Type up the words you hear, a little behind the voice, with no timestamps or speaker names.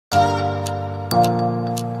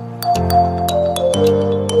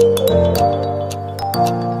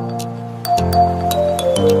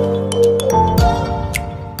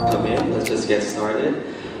get started.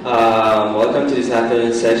 Welcome to this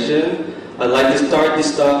afternoon session. I'd like to start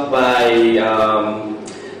this talk by a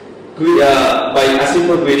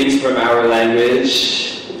simple greetings from our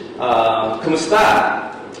language.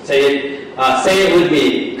 Kumusta? Say it with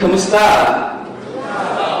me. Kumusta?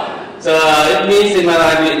 So it means in my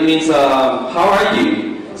language, it means how are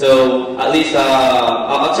you? So at least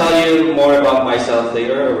I'll tell you more about myself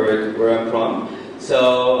later, where I'm from.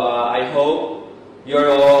 So I hope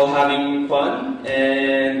you're all having fun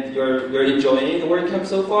and you're enjoying the WordCamp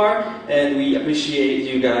so far, and we appreciate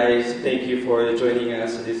you guys. Thank you for joining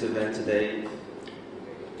us at this event today.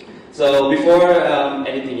 So before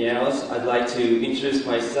anything else, I'd like to introduce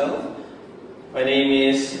myself. My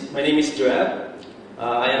name is Dreb.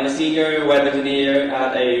 I am a senior web engineer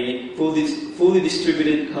at a fully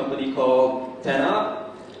distributed company called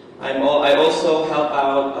Tenop. I also help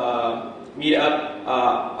out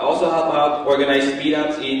organize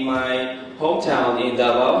meetups in my hometown in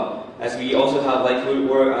Davao, as we also have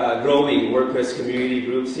growing WordPress community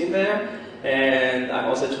groups in there, and I'm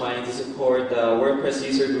also trying to support the WordPress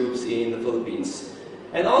user groups in the Philippines.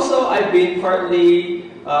 And also, I've been partly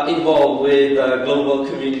involved with the global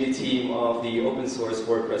community team of the open source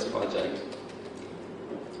WordPress project.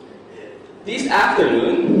 This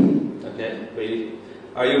afternoon, okay, wait,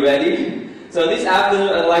 are you ready? So this afternoon,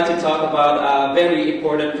 I'd like to talk about a very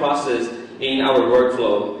important process in our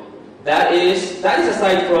workflow. That is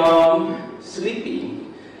aside from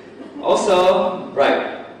sleeping. Also,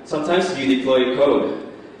 right, sometimes you deploy code.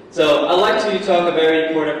 So I'd like to talk a very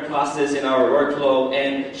important process in our workflow,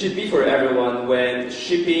 and should be for everyone when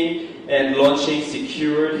shipping and launching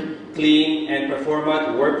secured, clean, and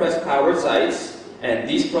performant WordPress-powered sites. And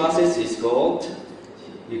this process is called,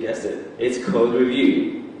 you guessed it, it's code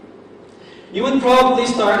review. You would probably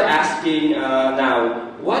start asking now,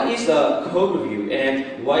 what is a code review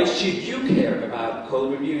and why should you care about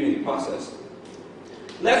code reviewing the process?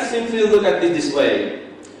 Let's simply look at it this way.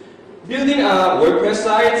 Building a WordPress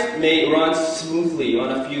site may run smoothly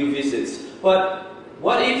on a few visits, but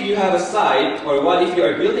what if you have a site, or what if you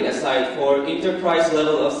are building a site for enterprise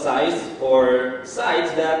level of sites, or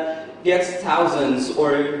sites that gets thousands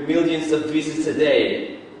or millions of visits a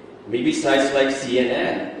day? Maybe sites like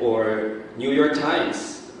CNN, or New York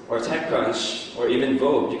Times, or TechCrunch, or even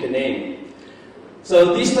Vogue, you can name.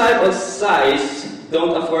 So these type of sites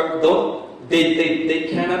they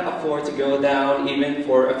cannot afford to go down even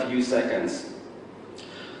for a few seconds.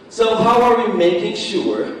 So how are we making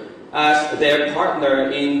sure, as their partner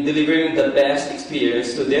in delivering the best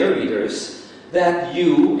experience to their readers, that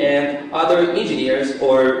you and other engineers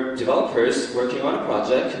or developers working on a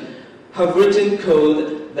project have written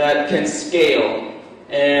code that can scale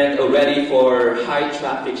and are ready for high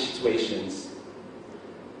traffic situations?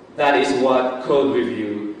 That is what code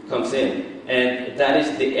review comes in, and that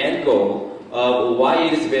is the end goal of why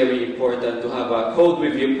it is very important to have a code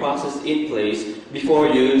review process in place before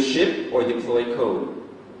you ship or deploy code.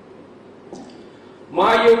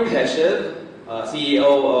 Mario Peshev, CEO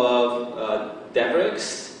of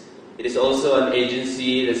Devrix, it is also an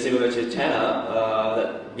agency that's similar to Tenop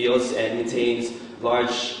that builds and maintains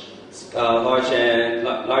large-scale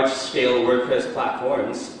WordPress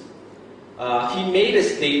platforms. He made a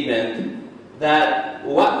statement that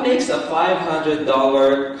what makes a $500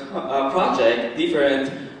 project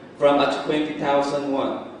different from a $20,000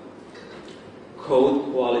 one?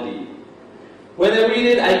 Code quality. When I read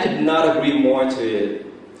it, I could not agree more to it.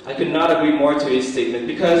 I could not agree more to his statement,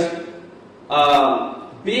 because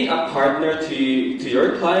being a partner to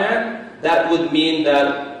your client, that would mean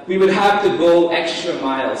that we would have to go extra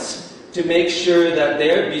miles to make sure that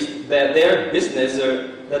their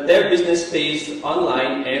business stays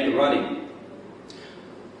online and running.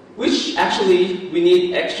 Which actually, we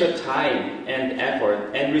need extra time and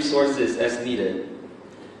effort and resources as needed.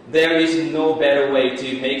 There is no better way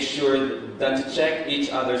to make sure than to check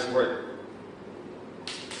each other's work.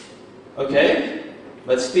 Okay?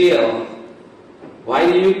 But still, why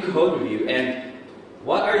do you code review, and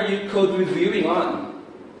what are you code reviewing on?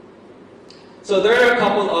 So there are a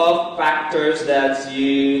couple of factors that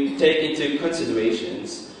you take into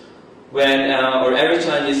considerations when or every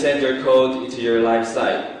time you send your code into your live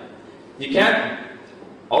site. You can't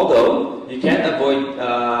avoid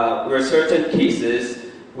certain cases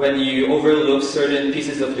when you overlook certain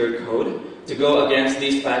pieces of your code to go against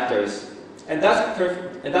these factors, and that's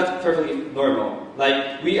perfectly normal.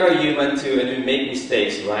 Like, we are human too, and we make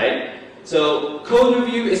mistakes, right? So code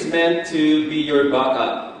review is meant to be your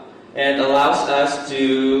backup and allows us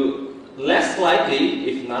to less likely,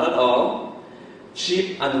 if not at all,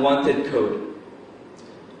 ship unwanted code.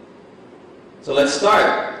 So let's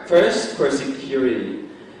start. First, for security.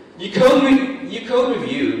 You code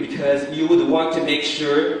review because you would want to make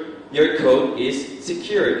sure your code is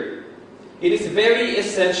secured. It is very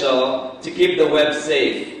essential to keep the web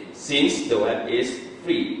safe since the web is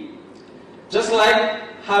free. Just like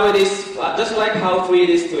how free it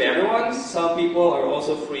is to everyone, some people are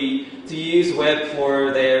also free to use web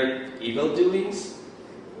for their evil doings.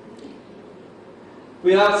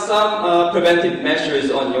 Without some preventive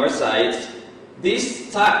measures on your site,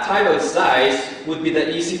 this type of sites would be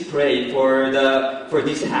the easy prey for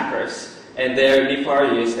these hackers and their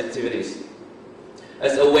nefarious activities.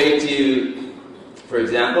 As a way to, for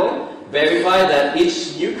example, verify that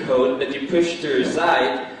each new code that you push to your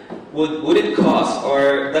site wouldn't cause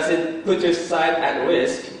or doesn't put your site at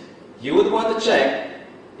risk, you would want to check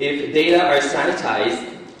if data are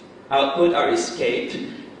sanitized, output are escaped,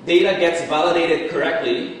 data gets validated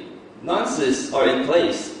correctly, nonces are in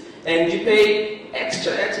place, and you pay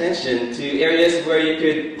extra attention to areas where you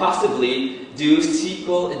could possibly do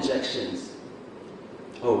SQL injections.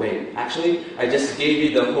 Oh wait, actually, I just gave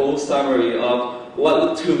you the whole summary of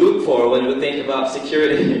what to look for when we think about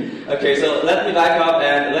security. Okay, so let me back up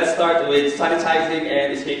and let's start with sanitizing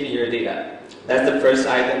and escaping your data. That's the first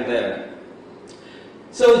item there.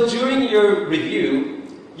 So during your review,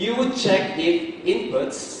 you would check if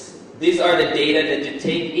inputs, these are the data that you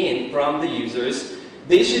take in from the users,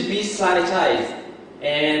 they should be sanitized.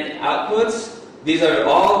 And outputs, these are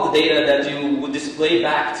all the data that you would display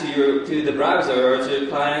back to the browser or to the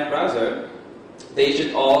client browser. They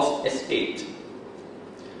should all escape.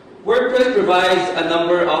 WordPress provides a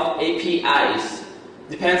number of APIs.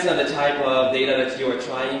 Depends on the type of data that you are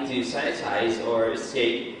trying to sanitize or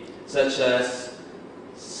escape, such as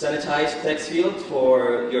sanitized text field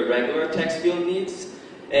for your regular text field needs,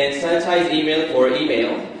 and sanitized email for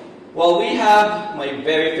email. While we have my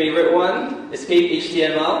very favorite one, escape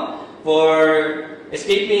HTML, for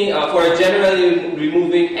generally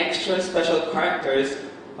removing extra special characters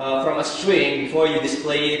from a string before you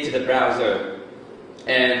display it to the browser.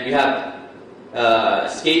 And we have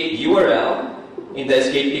escape URL. In the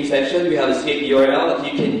escaping section, we have escape URL that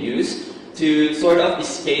you can use to sort of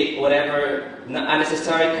escape whatever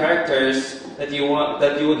unnecessary characters that you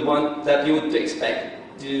would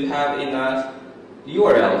expect to have in a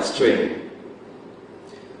URL string.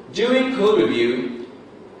 During code review,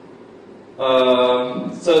 I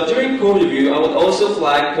would also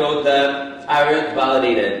flag code that aren't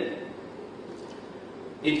validated.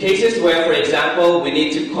 In cases where, for example, we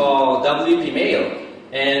need to call WP mail,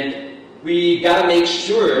 and we gotta make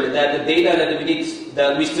sure that the data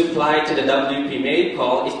that we supply to the WP mail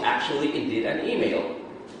call is actually indeed an email.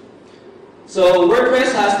 So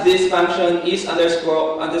WordPress has this function is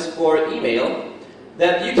 __ email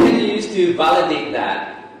that you can use to validate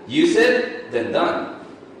that. Use it, then done.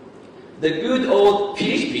 The good old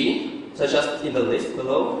PHP, such as in the list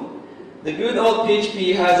below, the good old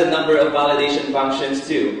PHP has a number of validation functions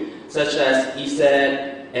too, such as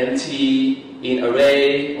ESET, empty, in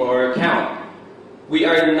array, or count. We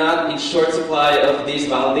are not in short supply of these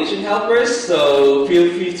validation helpers, so feel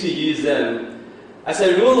free to use them. As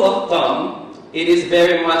a rule of thumb, it is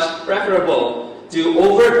very much preferable to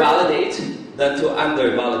over-validate than to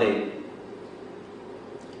under-validate.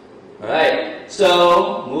 Alright,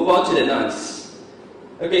 so move on to the nonce.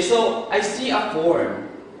 Okay, so I see a form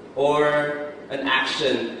or an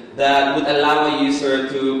action that would allow a user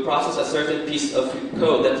to process a certain piece of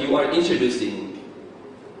code that you are introducing.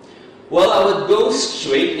 Well, I would go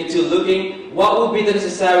straight into looking what would be the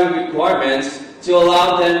necessary requirements to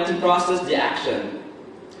allow them to process the action.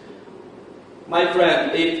 My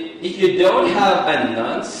friend, if you don't have a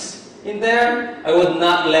nonce in there, I would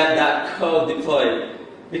not let that code deploy,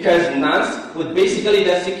 because nonce would basically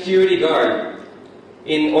the security guard.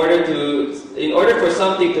 In order for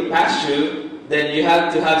something to pass through, then you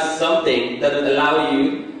have to have something that would allow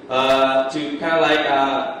you to kind of like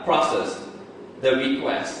process the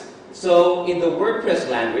request. So in the WordPress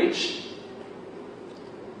language,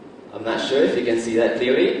 I'm not sure if you can see that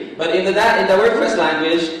clearly, but in the WordPress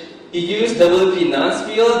language, you use WP nonce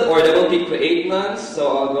field or WP create nonce. So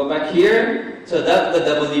I'll go back here. So that's the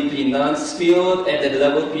WP nonce field and the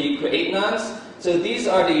WP create nonce. So these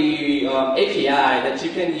are the API that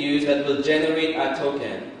you can use that will generate a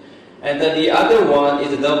token. And then the other one is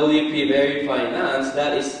the WP verify nonce.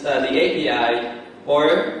 That is the API,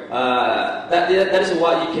 or that is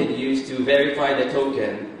what you can use to verify the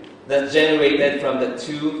token that's generated from the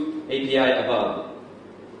two API above.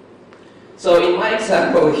 So in my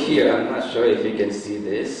example here, I'm not sure if you can see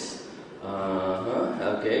this.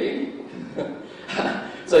 Okay.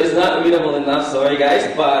 So it's not readable enough, sorry guys,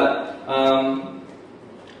 but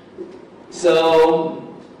So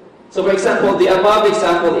for example, the above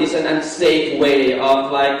example is an unsafe way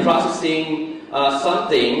of like processing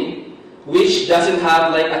something which doesn't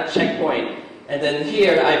have like a checkpoint. And then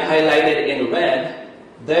here I've highlighted in red,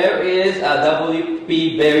 there is a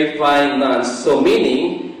WP verifying none. So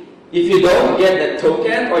meaning, if you don't get the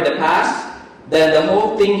token or the pass, then the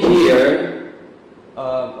whole thing here,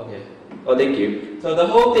 okay, oh thank you. So the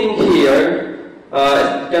whole thing here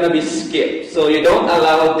is gonna be skipped. So you don't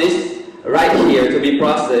allow this right here to be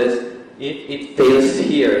processed if it fails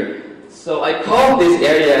here. So I call this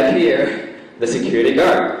area here the security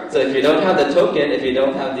guard. So if you don't have the token, if you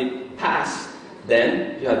don't have the pass,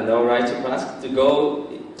 then you have no right to go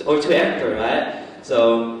or to enter, right?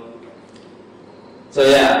 So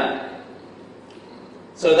yeah.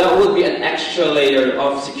 So that would be an extra layer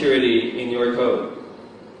of security in your code.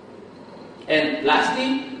 And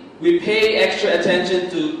lastly, we pay extra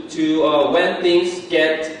attention to when things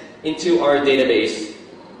get into our database.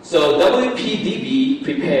 So WPDB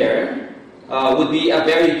prepare would be a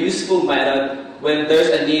very useful method when there's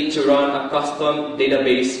a need to run a custom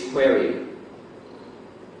database query.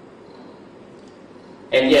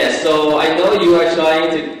 And yes, so I know you are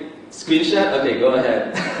trying to screenshot. Okay, go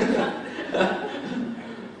ahead.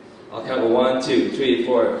 I'll count 1, 2, 3,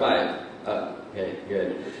 4, 5. Okay,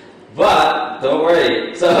 good. But don't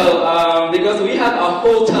worry. So because we have a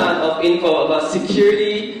whole ton of info about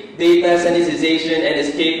security, data sanitization and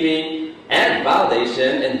escaping, and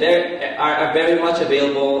validation, and they are very much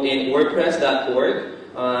available in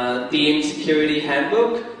WordPress.org, Theme Security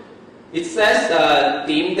Handbook. It says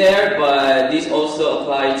theme there, but these also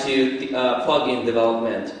apply to plugin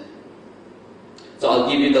development. So I'll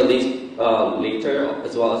give you the link later,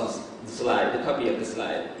 as well as the slide, the copy of the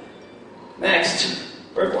slide. Next,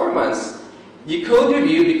 performance. You code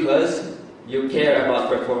review because you care about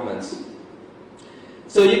performance.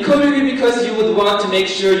 So you code review because you would want to make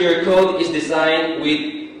sure your code is designed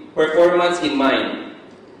with performance in mind.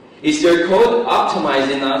 Is your code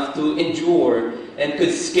optimized enough to endure and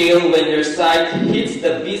could scale when your site hits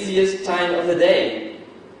the busiest time of the day?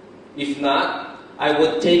 If not, I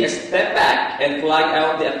would take a step back and flag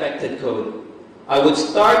out the affected code. I would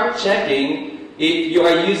start checking if you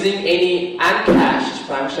are using any uncached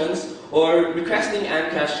functions or requesting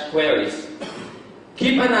uncached queries.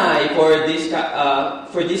 Keep an eye for these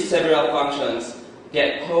several functions: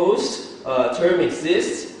 get post, term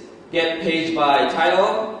exists, get page by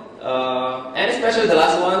title, and especially the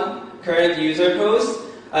last one, current user post,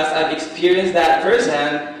 as I've experienced that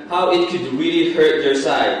firsthand, how it could really hurt your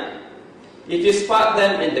site. If you spot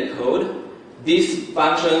them in the code, these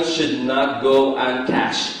functions should not go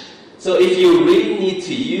uncached. So if you really need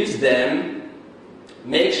to use them,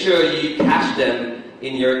 make sure you cache them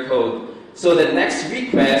in your code. So the next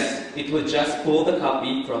request, it would just pull the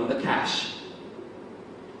copy from the cache.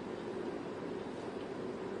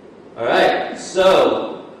 Alright,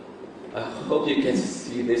 so I hope you can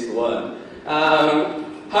see this one.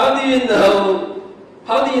 How do you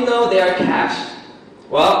know they are cached?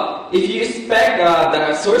 Well, if you inspect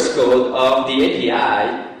the source code of the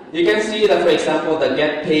API, you can see that, for example, the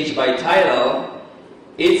get page by title,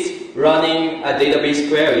 it's running a database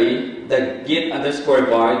query, the get underscore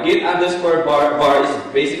bar. Get underscore bar is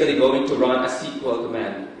basically going to run a SQL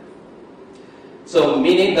command. So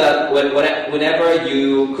meaning that whenever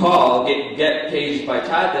you call get page by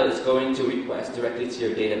title, it's going to request directly to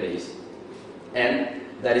your database. And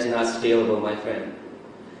that is not scalable, my friend.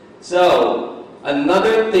 So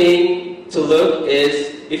another thing to look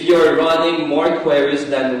is if you're running more queries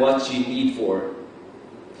than what you need for.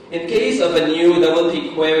 In case of a new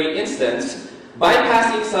WP query instance,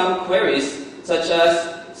 bypassing some queries, such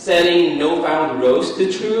as setting no found rows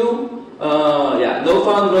to true, no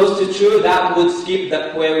found rows to true, that would skip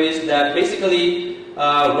the queries that basically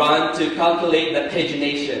run to calculate the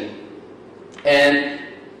pagination. And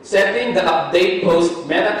setting the update post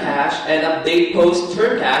meta cache and update post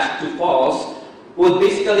term cache to false would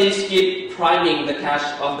basically skip priming the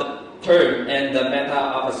cache of the term and the meta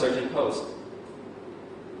of a certain post.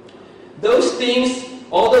 Those things,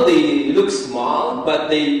 although they look small, but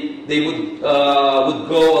they would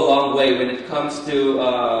go a long way when it comes to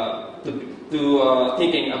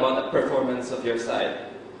thinking about the performance of your site.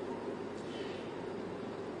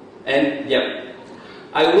 And yep,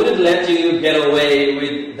 I wouldn't let you get away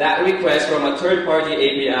with that request from a third-party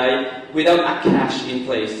API without a cache in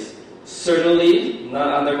place. Certainly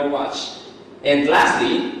not under my watch. And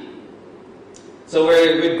lastly, so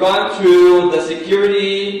we've gone through the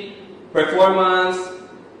security, performance,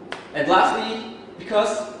 and lastly,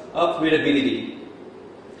 because of readability.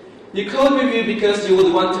 You code review because you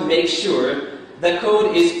would want to make sure the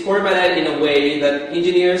code is formatted in a way that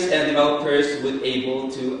engineers and developers would be able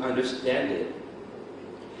to understand it.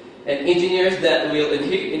 And engineers that will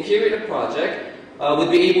inherit a project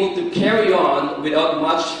would be able to carry on without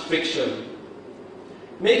much friction.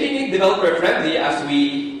 Making it developer friendly, as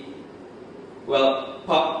we, well,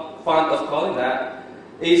 fond of calling that,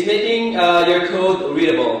 is making your code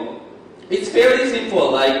readable. It's fairly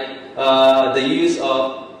simple, like the use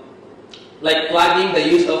of, like flagging the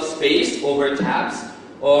use of space over tabs,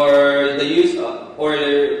 or the use of,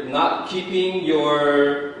 or not keeping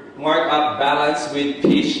your markup balanced with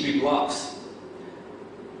PHP blocks.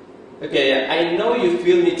 Okay, I know you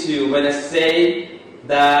feel me too when I say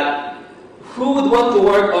that who would want to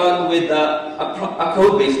work on with a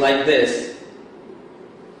code base like this?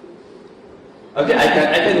 Okay, I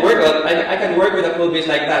can work with a code base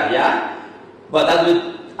like that, yeah. But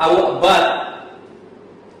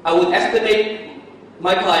I would estimate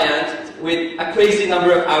my client with a crazy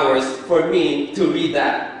number of hours for me to read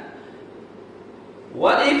that.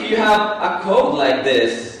 What if you have a code like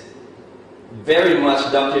this? Very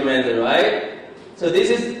much documented, right? So this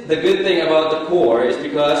is the good thing about the core, is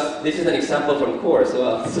because this is an example from core as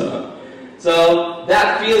well. So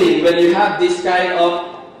that feeling when you have this kind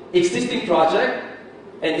of existing project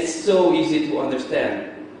and it's so easy to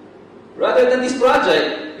understand. Rather than this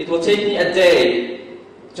project, it will take me a day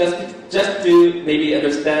just to maybe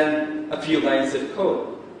understand a few lines of code.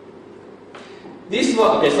 This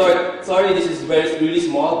one, okay, sorry, this is really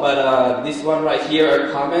small, but this one right here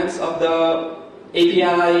are comments of the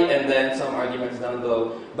API and then some arguments down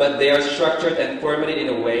below. But they are structured and formatted in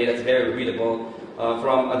a way that's very readable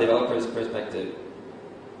from a developer's perspective.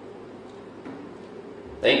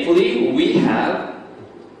 Thankfully, we have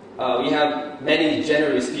many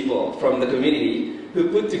generous people from the community who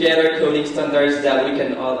put together coding standards that we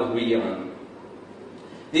can all agree on.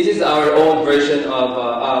 This is our own version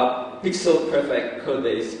of pixel perfect code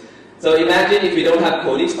base. So imagine if we don't have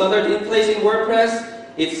coding standard in place in WordPress,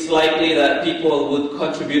 it's likely that people would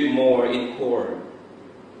contribute more in core.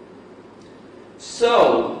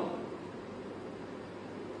 So,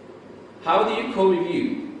 how do you code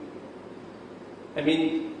review? I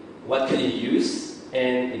mean, what can you use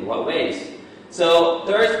and in what ways? So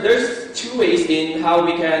there's two ways in how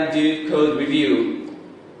we can do code review.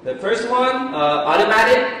 The first one,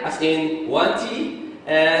 automatic, as in 1T,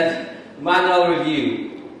 and manual review.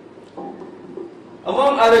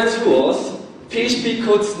 Among other tools, PHP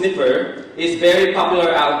Code Sniffer is very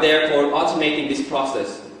popular out there for automating this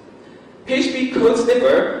process. PHP Code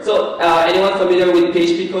Sniffer, so anyone familiar with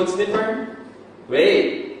PHP Code Sniffer?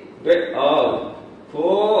 Great. Oh,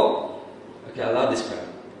 cool. Okay, I love this crap.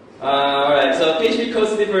 Alright, so PHP Code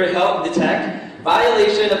Sniffer helps detect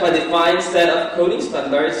violation of a defined set of coding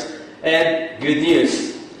standards, and good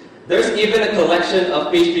news. There's even a collection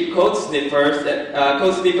of PHP Code Sniffer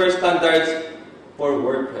standards for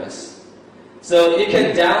WordPress. So you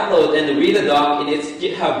can download and read the doc in its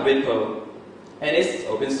GitHub repo, and it's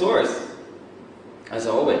open source, as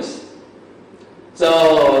always.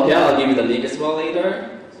 So okay, I'll give you the link as well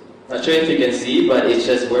later. Not sure if you can see, but it's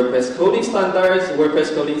just WordPress coding standards.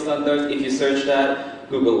 WordPress coding standards. If you search that,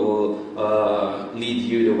 Google will lead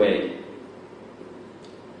you the way.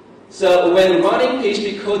 So when running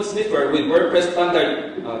PHP Code Sniffer with WordPress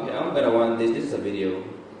standard, okay, I'm gonna want this. This is a video.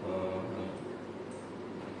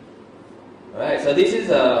 Alright, so this is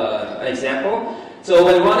an example. So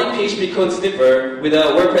when running PHP Code Sniffer with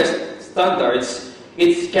WordPress standards,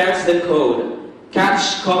 it scans the code,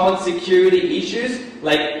 catch common security issues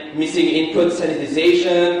like missing input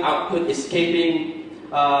sanitization, output escaping,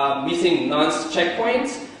 missing nonce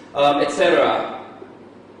checkpoints, etc.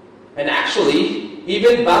 And actually,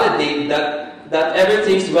 even validate that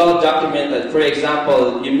everything's well documented. For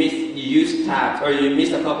example, you use tabs or you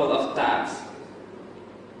miss a couple of tabs.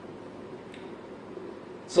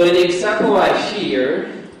 So in the example right here,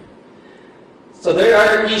 so there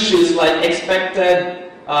are issues like expected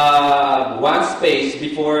one space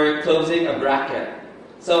before closing a bracket.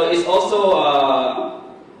 So it's also,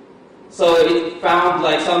 so it found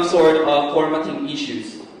like some sort of formatting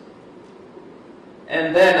issues.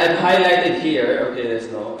 And then I've highlighted here, okay,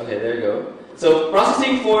 there you go. So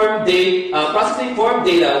processing form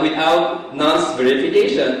data without nonce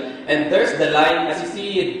verification. And there's the line, as you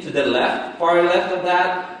see to the left, far left of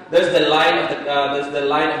that, there's the line of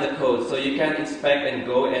the code. So you can inspect and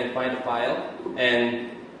go and find the file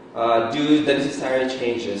and do the necessary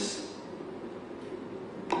changes.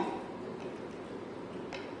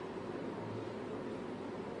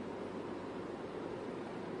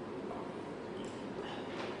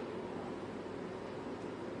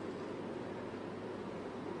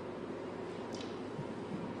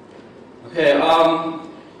 Okay,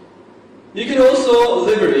 you can also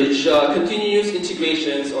leverage continuous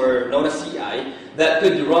integrations, or known as CI, that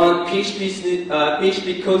could run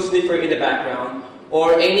PHP code sniffer in the background,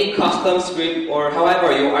 or any custom script, or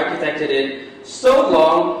however you architected it, so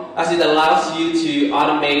long as it allows you to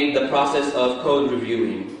automate the process of code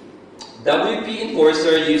reviewing. WP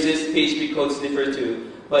Enforcer uses PHP code sniffer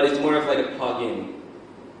too, but it's more of like a plugin.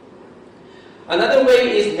 Another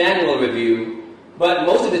way is manual review, but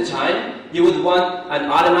most of the time, you would want an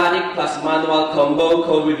automatic plus manual combo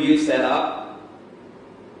code review setup,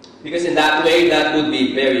 because in that way, that would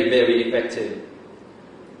be very, very effective.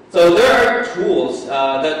 So there are tools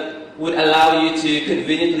that would allow you to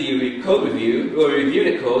conveniently code review or review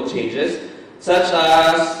the code changes, such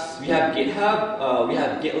as we have GitHub, we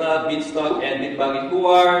have GitLab, Beanstalk, and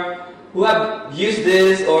Bitanghol, who have used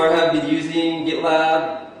this or have been using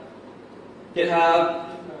GitLab, GitHub.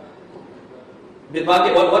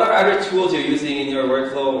 What are other tools you're using in your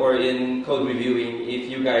workflow or in code reviewing, if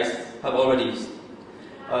you guys have already used?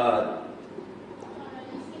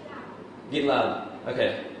 GitLab.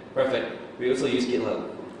 Okay, perfect. We also use GitLab.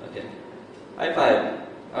 Okay. High five.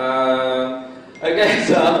 Okay,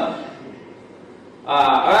 so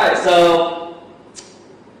alright, so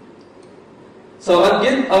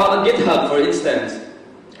on GitHub, for instance,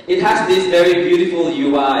 it has this very beautiful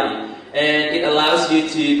UI. And it allows you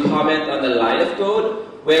to comment on the line of code,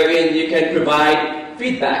 wherein you can provide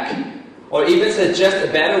feedback or even suggest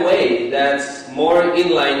a better way that's more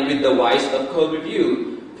in line with the whys of code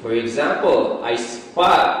review. For example, I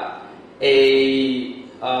spot a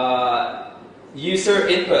user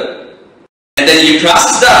input, and then you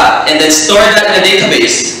process that and then store that in a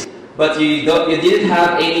database, but you didn't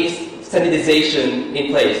have any standardization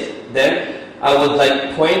in place. Then I would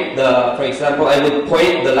for example, I would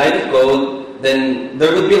point the line of code, then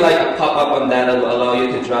there would be like a pop-up on that will allow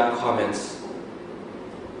you to drop comments.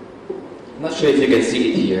 I'm not sure if you can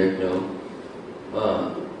see it here, no.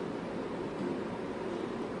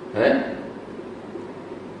 Right?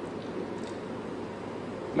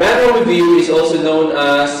 Manual review is also known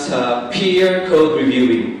as peer code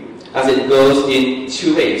reviewing, as it goes in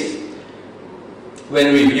two ways.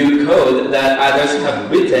 When review code that others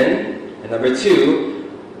have written, and number two,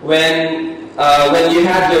 when you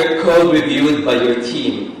have your code reviewed by your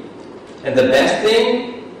team. And the best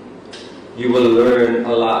thing, you will learn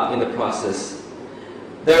a lot in the process.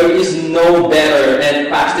 There is no better and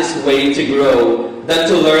fastest way to grow than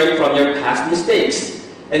to learn from your past mistakes.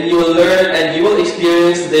 And you will learn and you will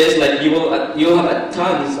experience this, like you will have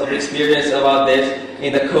tons of experience about this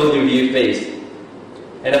in the code review phase.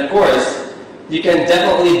 And of course, you can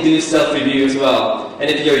definitely do self-review as well. And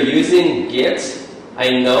if you're using Git, I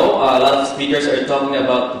know a lot of speakers are talking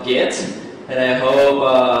about Git, and I hope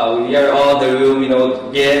we are all in the room,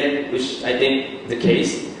 Git, which I think the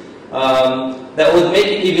case. That would make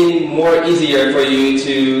it even more easier for you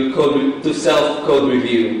to self-code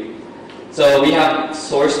review. So we have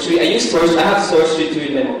source tree. I have source tree too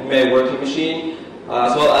in my working machine,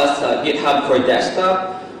 as well as GitHub for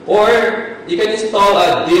desktop. Or you can install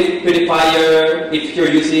a div prettifier if you're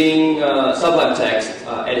using Sublime Text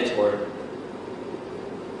editor.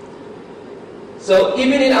 So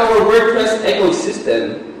even in our WordPress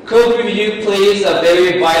ecosystem, code review plays a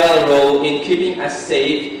very vital role in keeping a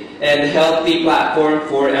safe and healthy platform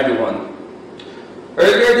for everyone.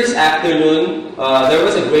 Earlier this afternoon, there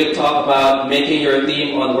was a great talk about making your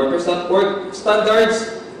theme on WordPress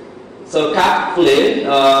standards. So Kat Flynn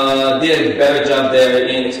did a better job there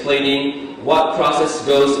in explaining what process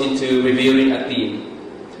goes into reviewing a theme.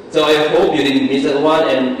 So I hope you didn't miss that one,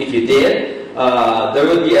 and if you did, there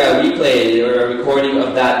will be a replay or a recording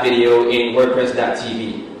of that video in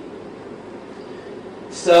WordPress.tv.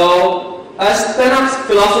 So, as Tanak's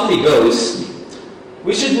philosophy goes,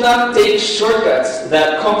 we should not take shortcuts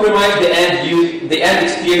that compromise the end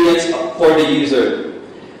experience for the user.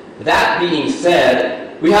 That being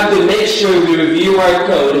said, we have to make sure we review our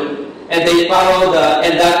code and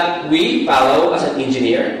that we follow, as an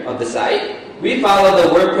engineer of the site, we follow the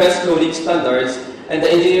WordPress coding standards and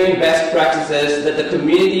the engineering best practices that the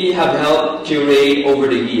community have helped curate over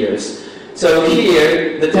the years. So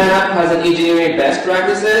here, the TANAP has an engineering best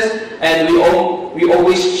practices, and we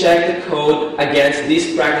always check the code against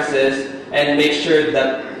these practices and make sure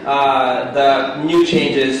that the new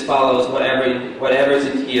changes follows whatever is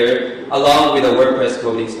in here, along with the WordPress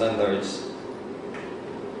coding standards.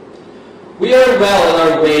 We are well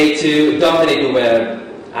on our way to dominate the web.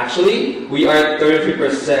 Actually, we are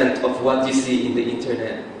 33% of what you see in the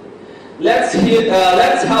internet. Let's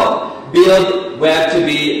help build web to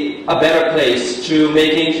be a better place through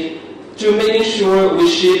making sure we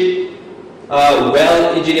ship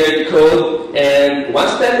well-engineered code, and one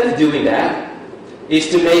step of doing that is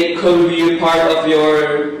to make code review part of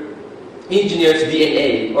your engineer's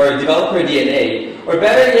DNA or developer DNA, or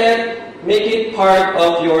better yet, make it part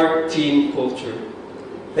of your team culture.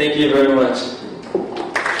 Thank you very much.